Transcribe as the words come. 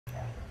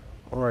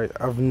Alright,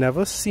 I've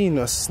never seen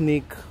a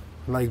snake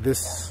like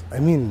this. I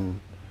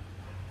mean,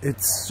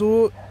 it's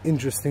so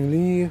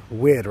interestingly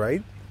weird,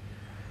 right?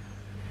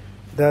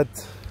 That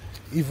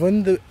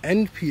even the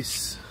end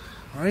piece,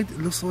 right? It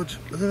looks so, look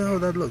at how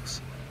that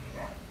looks.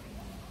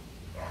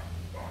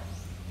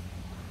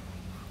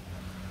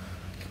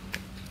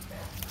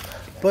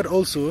 But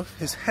also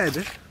his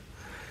head,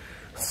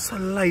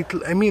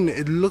 slightly, I mean,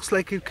 it looks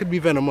like it could be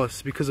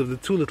venomous because of the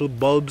two little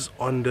bulbs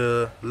on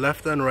the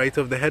left and right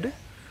of the head.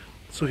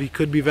 So he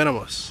could be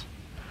venomous,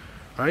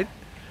 right?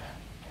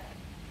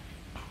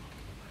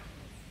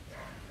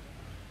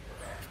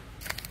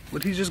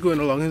 But he's just going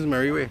along his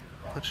merry way.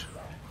 Watch.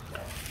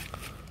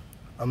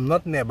 I'm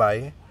not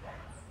nearby.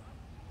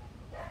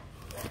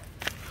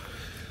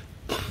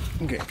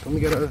 Okay, let me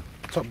get a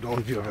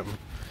top-down view of him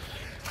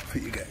for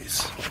you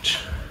guys. Watch.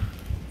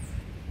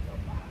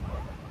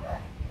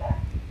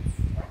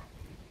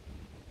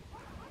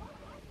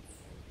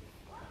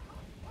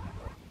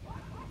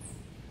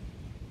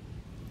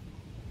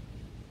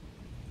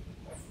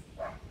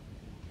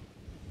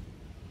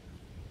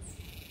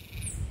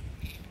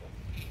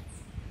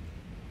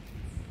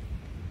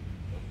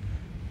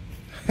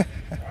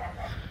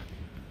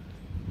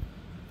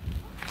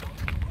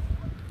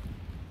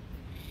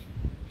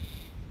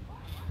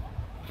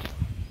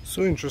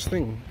 So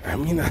interesting. I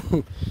mean,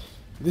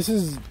 this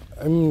is,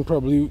 I mean,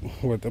 probably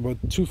what, about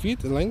 2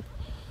 feet in length,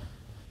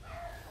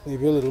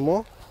 maybe a little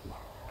more.